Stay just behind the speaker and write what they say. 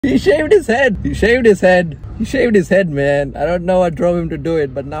He shaved his head. He shaved his head. He shaved his head, man. I don't know what drove him to do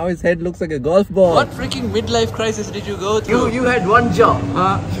it, but now his head looks like a golf ball. What freaking midlife crisis did you go through? You had one job,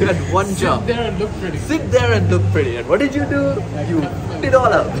 huh? You had one job. Sit there and look pretty. Sit there and look pretty. And what did you do? You did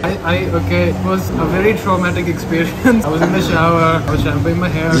all up. Okay, it was a very traumatic experience. I was in the shower, I was shampooing my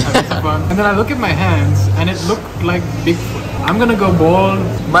hair, having some fun. And then I look at my hands and it looked like Bigfoot. I'm gonna go bald.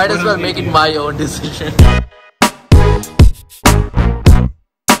 Might as well make it my own decision.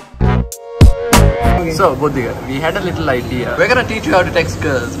 Okay. So, Buddhika, we had a little idea. We're gonna teach you how to text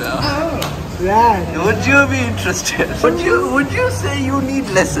girls now. Oh, right. Would you be interested? Would you say you need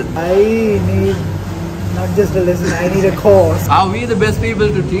lessons? I need not just a lesson, I need a course. Are we the best people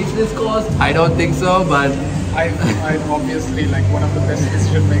to teach this course? I don't think so, but I'm obviously like one of the best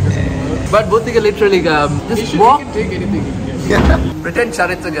decision makers in the world. But Buddhika literally just walk. He can take anything he can get. Pretend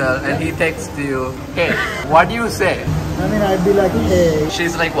Charith's a girl and he texts you, hey, what do you say? I mean, I'd be like, hey.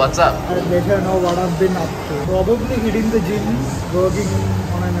 She's like, what's up? I'd let her know what I've been up to. Probably hitting the gym, working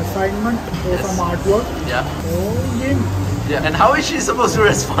on an assignment or some artwork. Yeah. Oh, gym. Yeah. And how is she supposed to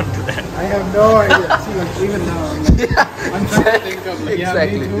respond to that? I have no idea. See, like, even now, I'm trying to think of like,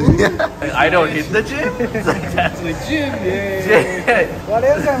 exactly. Yeah. I don't hit the gym. It's like that's the gym. Yeah. What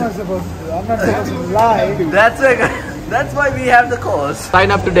else am I supposed to do? I'm not supposed to lie. That's why we have the course. Sign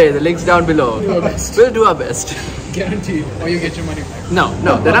up today. The link's down below. Do our best. We'll do our best. Guaranteed. Or you get your money back. No,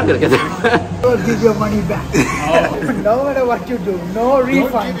 they're not gonna get it. Don't give your money back. Oh. No matter what you do, no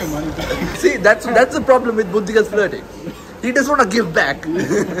refunds. Don't give your money back. See, that's the problem with Buddhika's flirting. He doesn't want to give back.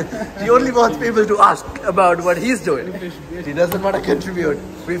 He only wants people to ask about what he's doing. He doesn't want to contribute.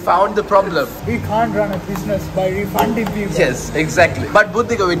 We found the problem. We can't run a business by refunding people. Yes, exactly. But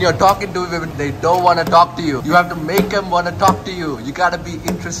Buddhika, when you're talking to women, they don't want to talk to you. You have to make them want to talk to you. You gotta be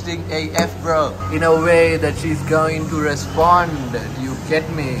interesting AF, bro. In a way that she's going to respond. You get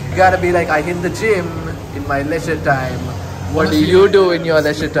me? You gotta be like, I hit the gym in my leisure time. What do you do in your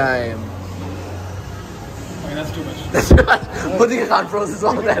leisure time? That's too much. That's too much. Buddhika can't process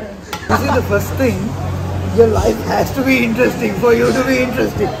all that. This is the first thing. Your life has to be interesting for you to be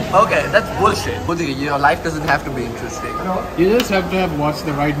interesting. Okay, that's bullshit. Buddhika, your life doesn't have to be interesting. No. You just have to have watched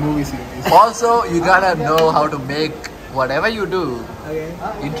the right movie series. Also, you gotta know how to make whatever you do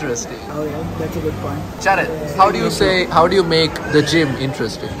interesting. Oh yeah, that's a good point. Charith, how do you make the gym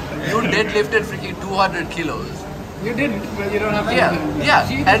interesting? You deadlifted freaking 200 kilos. You didn't, but you don't have to. Yeah.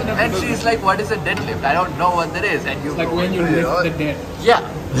 And she's like, what is a deadlift? I don't know what that is. And you it's like when you lift the dead. Yeah.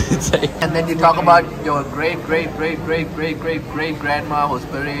 And then you talk about your great grandma who's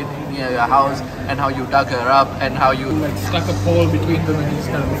buried near your house and how you dug her up and how you like stuck a pole between them and you just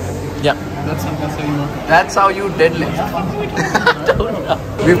kind of lifted it. Yeah. That's how you work. That's how you deadlift. Don't know.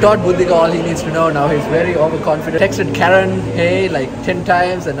 We've taught Buddhika all he needs to know. Now he's very overconfident. Texted Carren, hey, like 10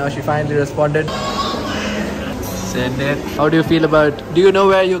 times and now she finally responded. Send it. How do you feel about... Do you know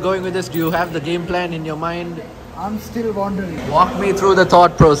where you're going with this? Do you have the game plan in your mind? I'm still wondering. Walk me through the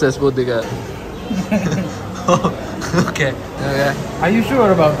thought process, Buddhika. Okay. Are you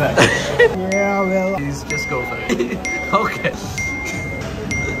sure about that? Yeah, well... Please just go for it. Okay.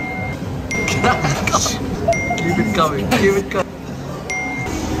 Keep it coming. Keep it coming.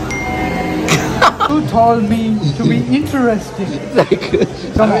 You told me to be interesting.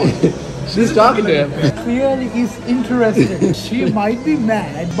 Come on. She's talking to him. Clearly is interested. She might be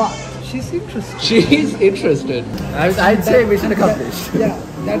mad, but she's interested. She's interested. I'd say mission accomplished. Yeah,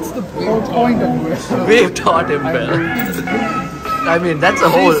 that's the whole point of it. We've taught him well. I mean, that's a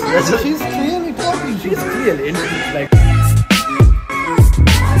whole... She's clearly talking. She's clearly interested. Like...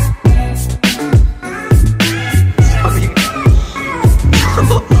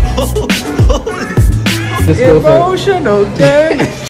 Just go for it. Emotional damage.